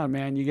in town,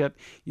 man. You get,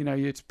 you know,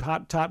 it's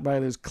taught by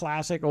this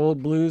classic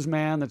old blues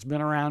man that's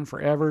been around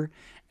forever,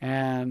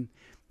 and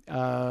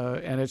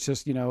it's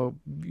just, you know,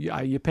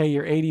 you pay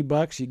your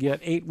 $80, you get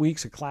 8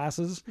 weeks of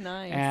classes,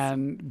 nice.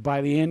 And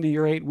by the end of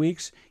your 8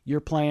 weeks, you're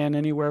playing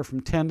anywhere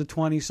from 10 to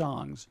 20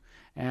 songs.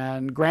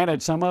 And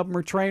granted, some of them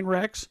are train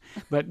wrecks,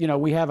 but you know,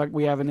 we have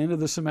an end of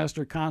the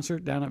semester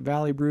concert down at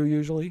Valley Brew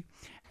usually,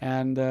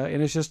 and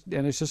it's just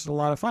a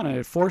lot of fun, and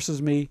it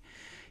forces me.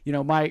 You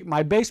know,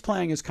 my bass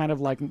playing is kind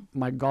of like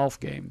my golf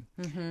game,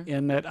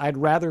 in that I'd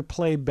rather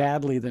play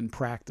badly than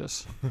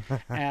practice,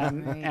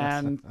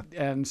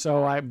 and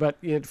so but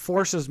it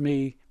forces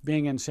me,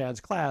 being in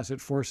Sad's class,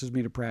 it forces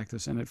me to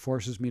practice, and it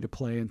forces me to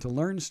play and to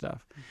learn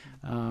stuff.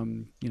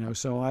 You know,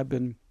 so I've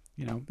been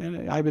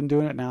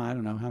doing it now. I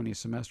don't know how many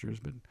semesters,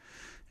 but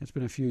it's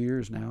been a few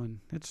years now, and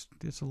it's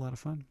a lot of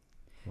fun.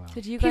 Wow.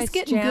 Did you guys He's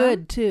getting jam?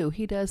 good too.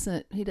 He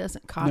doesn't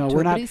cop No, to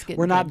we're it, not. but he's getting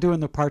We're not good. doing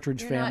the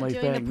Partridge You're Family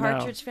not doing thing. the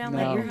Partridge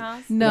Family at your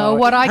house? No,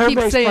 what I her keep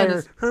bass saying player,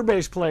 is her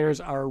bass players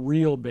are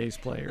real bass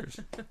players.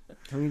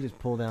 Can we just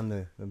pull down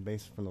the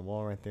bass from the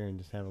wall right there and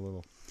just have a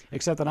little?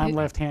 Except that I'm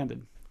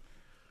left-handed.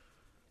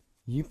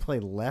 You play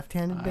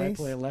left-handed bass?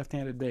 I play a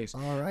left-handed bass.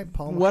 All right,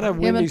 Paul. One of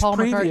McCartney. Wendy's Paul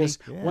previous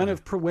McCartney. one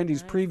of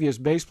Wendy's previous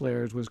bass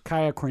players was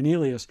Kaya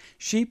Cornelius.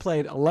 She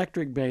played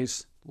electric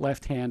bass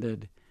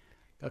left-handed,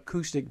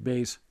 acoustic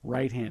bass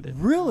right-handed.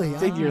 Really?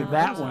 Figure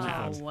that one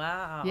out.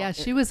 Wow. Yeah,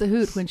 she was a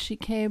hoot when she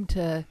came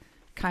to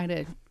kind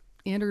of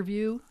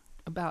interview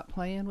about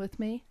playing with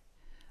me.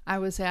 I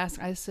was asked,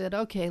 I said,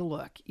 okay,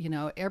 look,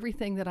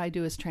 everything that I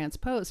do is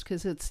transposed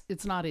because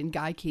it's not in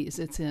guy keys,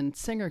 it's in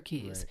singer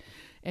keys. Right.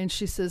 And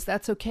she says,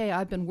 that's okay.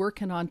 I've been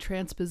working on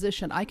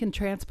transposition. I can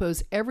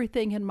transpose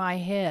everything in my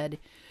head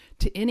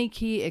to any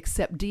key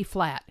except D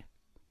flat.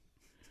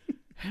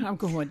 And I'm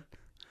going,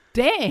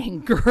 dang,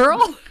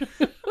 girl.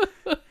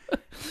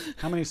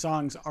 How many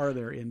songs are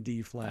there in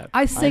D flat?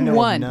 I sing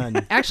one.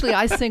 None. Actually,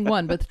 I sing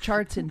one, but the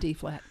chart's in D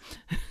flat.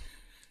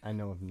 I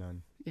know of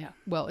none. Yeah.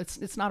 Well,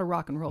 it's not a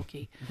rock and roll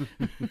key.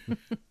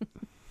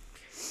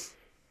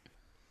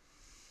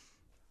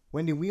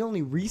 Wendy, we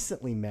only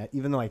recently met,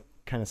 even though I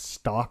kind of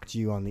stalked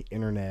you on the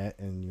internet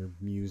and your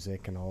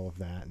music and all of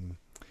that and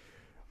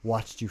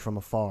watched you from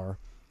afar.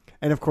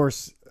 And of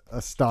course,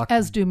 stalked...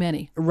 As do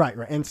many. Right.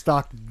 And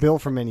stalked Bill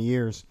for many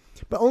years.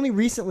 But only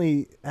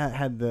recently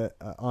had the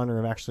honor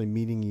of actually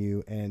meeting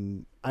you.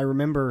 And I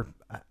remember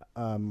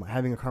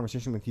having a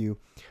conversation with you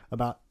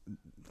about,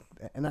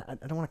 and I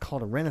don't want to call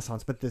it a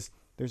renaissance, but there's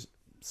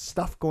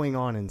stuff going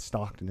on in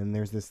Stockton. And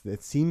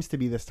it seems to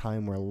be this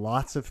time where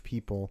lots of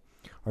people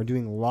are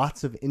doing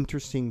lots of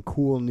interesting,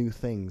 cool new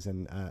things.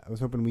 And I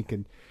was hoping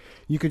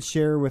you could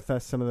share with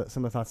us some of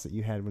the thoughts that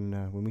you had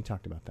when we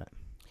talked about that.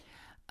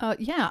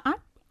 Yeah,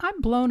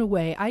 I'm blown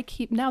away.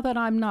 Now that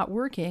I'm not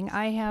working,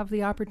 I have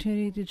the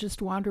opportunity to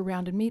just wander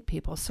around and meet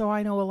people. So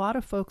I know a lot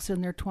of folks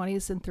in their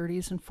 20s and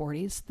 30s and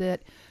 40s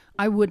that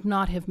I would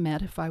not have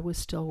met if I was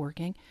still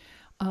working.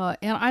 And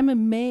I'm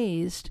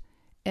amazed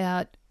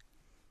at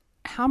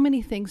how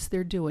many things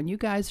they're doing. You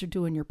guys are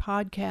doing your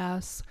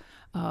podcasts.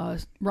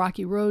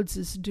 Rocky Rhodes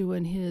is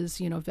doing his,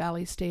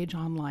 Valley Stage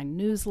online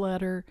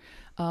newsletter.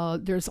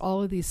 There's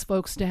all of these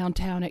folks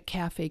downtown at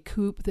Cafe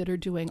Coop that are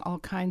doing all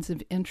kinds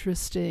of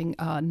interesting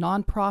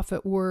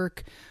nonprofit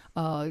work,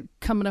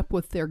 coming up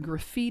with their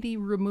graffiti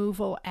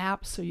removal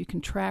app so you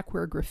can track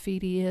where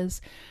graffiti is.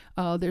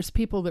 There's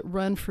people that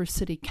run for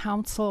city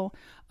council.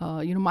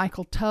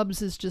 Michael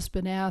Tubbs has just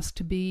been asked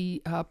to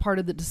be part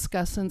of the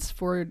discussants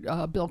for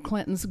Bill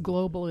Clinton's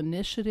global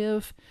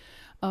initiative.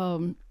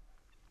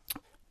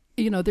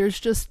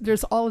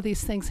 There's all of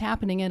these things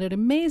happening, and it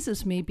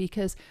amazes me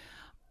because,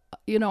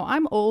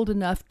 I'm old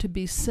enough to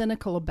be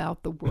cynical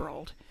about the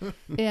world,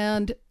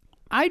 and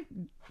I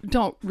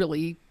don't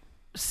really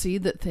see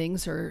that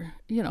things are,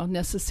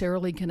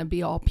 necessarily going to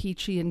be all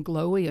peachy and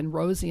glowy and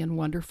rosy and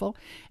wonderful.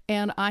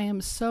 And I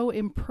am so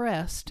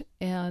impressed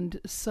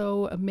and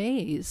so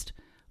amazed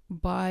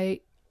by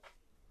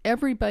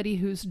everybody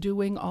who's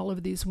doing all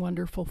of these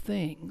wonderful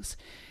things.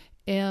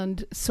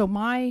 And so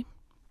my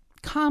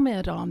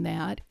comment on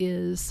that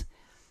is,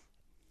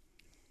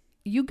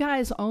 you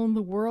guys own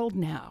the world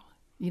now.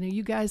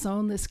 You guys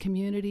own this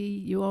community.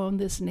 You own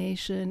this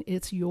nation.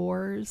 It's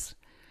yours.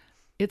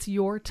 It's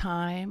your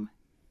time.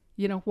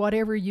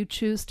 Whatever you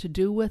choose to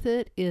do with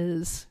it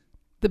is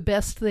the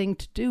best thing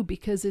to do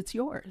because it's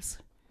yours.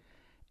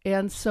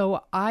 And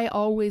so I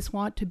always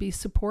want to be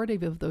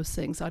supportive of those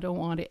things. I don't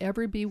want to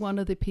ever be one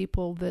of the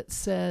people that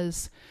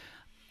says,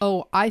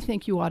 oh, I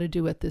think you ought to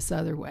do it this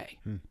other way.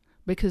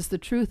 Because the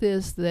truth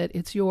is that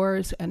it's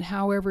yours, and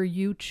however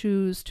you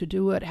choose to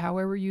do it,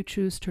 however you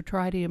choose to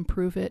try to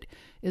improve it,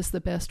 is the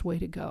best way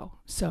to go.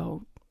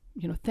 So,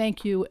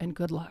 thank you and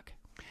good luck.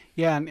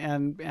 Yeah,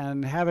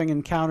 and having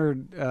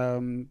encountered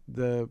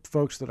the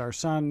folks that our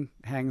son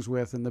hangs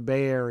with in the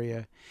Bay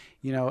Area,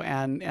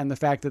 and the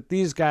fact that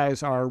these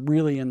guys are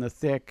really in the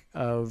thick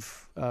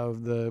of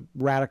the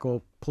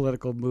radical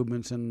political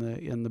movements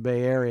in the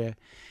Bay Area.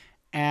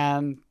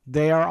 And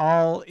they are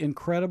all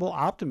incredible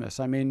optimists.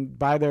 I mean,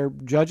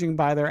 judging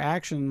by their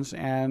actions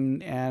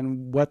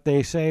and what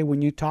they say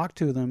when you talk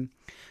to them,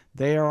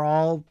 they are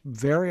all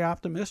very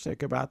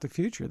optimistic about the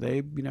future.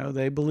 They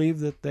believe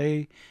that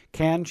they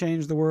can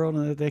change the world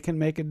and that they can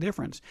make a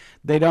difference.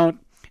 They don't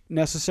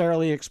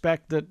necessarily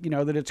expect that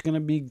that it's going to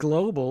be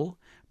global,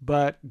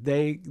 but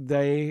they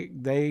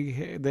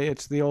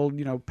it's the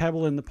old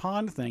pebble in the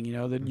pond thing.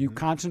 That you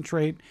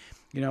concentrate.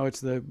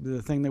 It's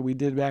the thing that we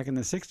did back in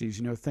the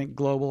 60s, think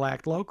global,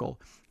 act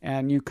local.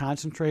 And you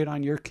concentrate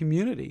on your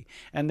community.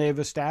 And they've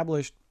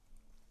established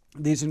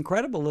these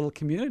incredible little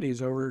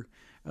communities over,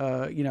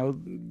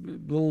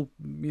 little,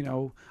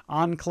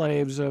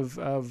 enclaves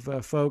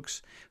of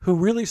folks who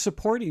really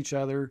support each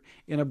other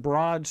in a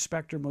broad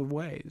spectrum of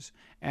ways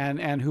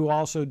and who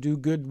also do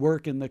good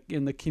work in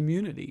the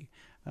community.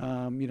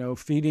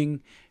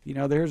 Feeding,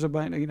 there's a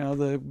bunch,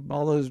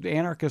 all those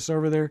anarchists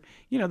over there,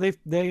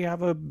 they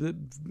have a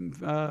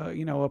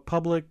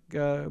public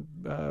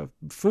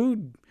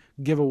food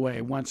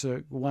giveaway once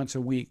a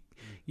week,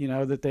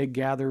 that they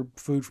gather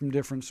food from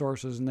different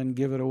sources and then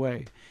give it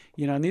away,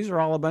 and these are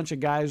all a bunch of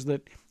guys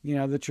that,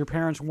 that your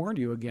parents warned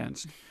you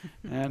against,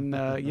 and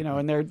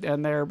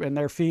and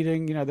they're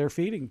feeding, they're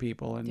feeding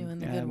people and doing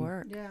the good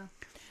work. Yeah.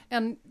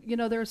 And,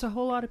 there's a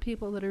whole lot of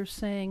people that are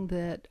saying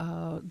that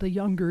the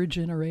younger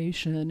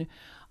generation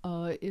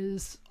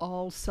is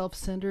all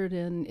self-centered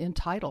and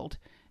entitled.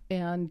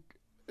 And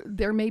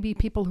there may be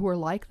people who are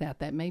like that.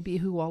 That may be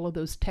who all of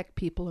those tech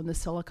people in the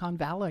Silicon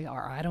Valley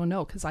are. I don't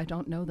know, because I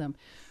don't know them.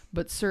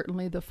 But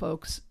certainly the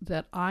folks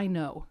that I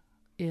know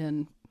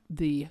in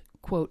the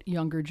quote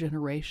younger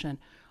generation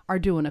are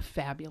doing a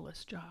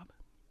fabulous job.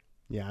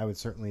 Yeah, I would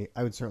certainly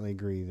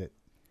agree that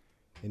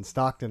in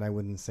Stockton, I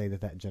wouldn't say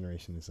that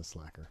generation is a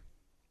slacker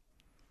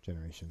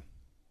generation.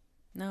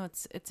 No,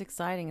 it's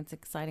exciting. It's an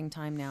exciting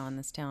time now in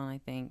this town, I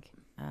think.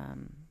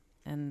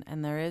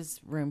 And there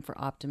is room for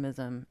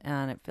optimism,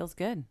 and it feels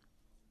good.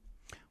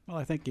 Well,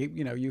 I think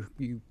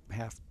you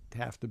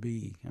have to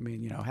be. I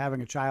mean,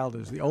 having a child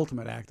is the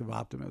ultimate act of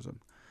optimism,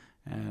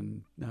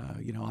 and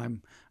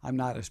I'm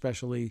not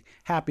especially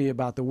happy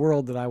about the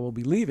world that I will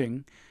be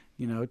leaving,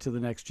 to the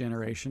next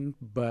generation.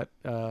 But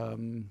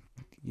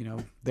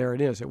there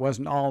it is. It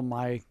wasn't all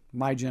my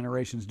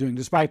generation's doing,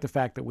 despite the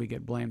fact that we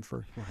get blamed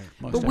for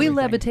most But we everything.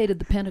 levitated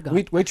the Pentagon.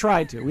 We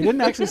tried to. We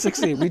didn't actually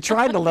succeed. We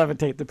tried to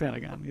levitate the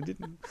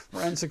Pentagon.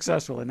 We're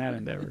unsuccessful in that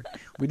endeavor.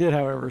 We did,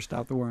 however,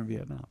 stop the war in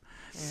Vietnam.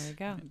 There you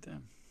go.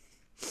 And,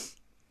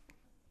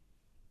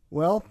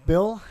 Well,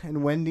 Bill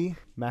and Wendy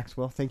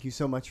Maxwell, thank you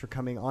so much for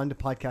coming on to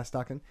Podcast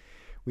Stockton.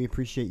 We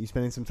appreciate you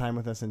spending some time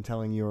with us and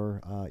telling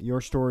your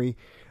story.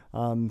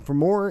 For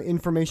more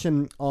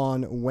information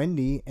on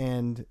Wendy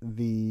and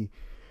the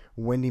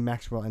Wendy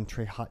Maxwell and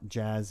Trey Hot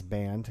Jazz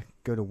Band,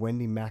 go to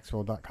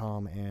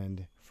wendymaxwell.com,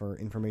 and for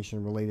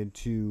information related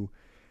to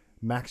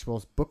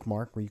Maxwell's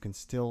Bookmark, where you can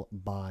still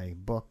buy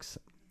books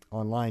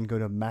online, go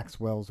to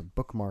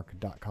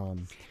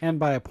maxwellsbookmark.com. and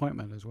by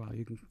appointment as well.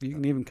 You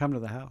can even come to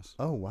the house.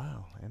 Oh,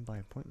 wow. And by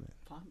appointment.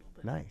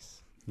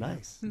 Nice.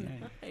 Nice.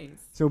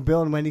 So,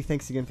 Bill and Wendy,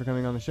 thanks again for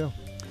coming on the show.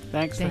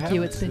 Thanks for Thank having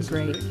you. us. It's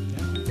been This is great.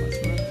 Yeah, lots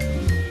of fun.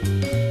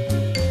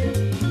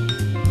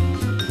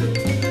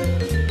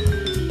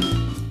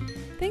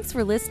 Thanks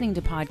for listening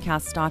to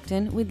Podcast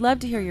Stockton. We'd love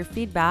to hear your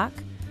feedback.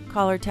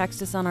 Call or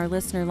text us on our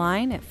listener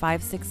line at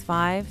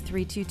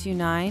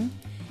 565-3229.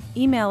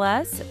 Email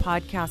us at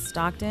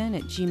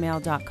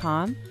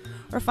podcaststockton@gmail.com,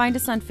 or find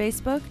us on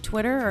Facebook,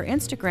 Twitter, or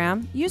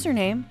Instagram,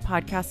 username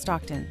Podcast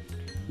Stockton.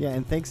 Yeah,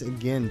 and thanks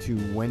again to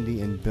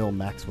Wendy and Bill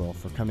Maxwell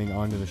for coming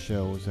onto the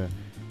show. It was a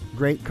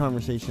great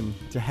conversation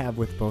to have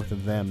with both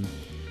of them.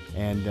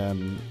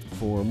 And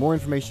for more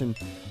information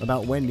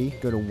about Wendy,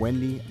 go to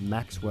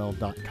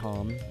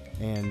wendymaxwell.com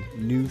and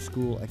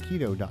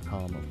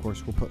newschoolaikido.com. Of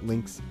course, we'll put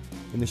links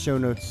in the show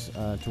notes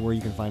to where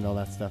you can find all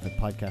that stuff at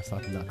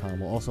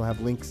podcaststockton.com. We'll also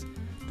have links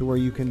to where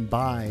you can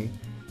buy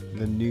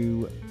the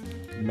new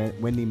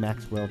Wendy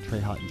Maxwell Trey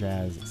Hot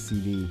Jazz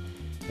CD.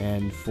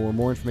 And for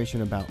more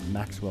information about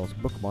Maxwell's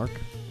Bookmark,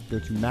 go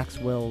to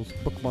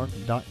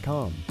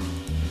maxwellsbookmark.com.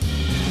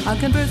 I'll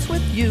converse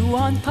with you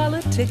on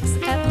politics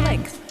at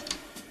length.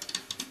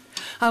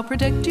 I'll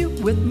protect you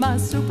with my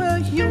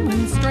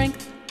superhuman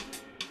strength.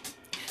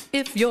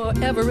 If you're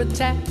ever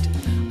attacked,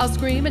 I'll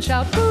scream and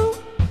shout, boo!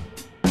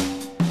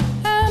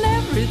 And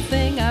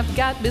everything I've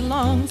got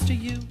belongs to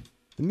you.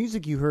 The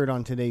music you heard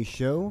on today's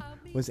show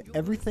was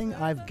Everything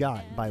I've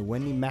Got by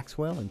Wendy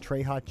Maxwell and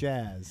Trey Hot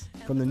Jazz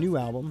from the new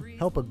album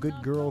Help a Good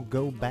Girl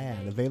Go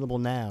Bad, available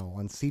now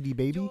on CD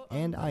Baby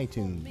and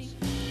iTunes.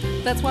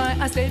 That's why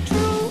I stay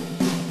true.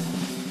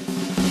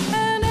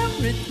 And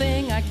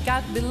everything I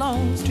got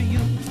belongs to you.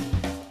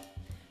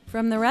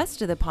 From the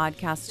rest of the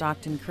Podcast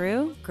Stockton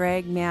crew,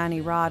 Greg,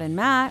 Manny, Rod, and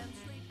Matt,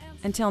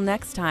 until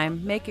next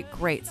time, make it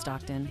great,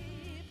 Stockton.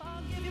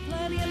 I'll give you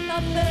plenty of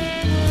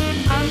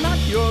nothing. I'm not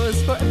yours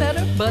for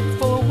better, but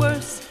for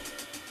worse.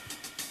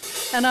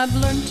 And I've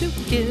learned to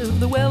give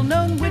the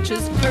well-known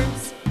witch's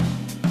curse.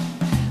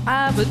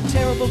 I've a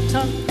terrible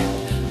tongue,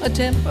 a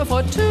temper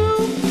for two.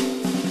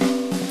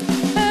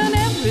 And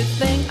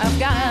everything I've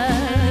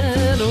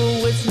got,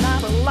 oh, it's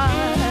not a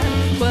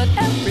lie, but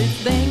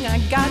everything I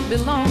got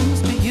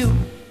belongs to you.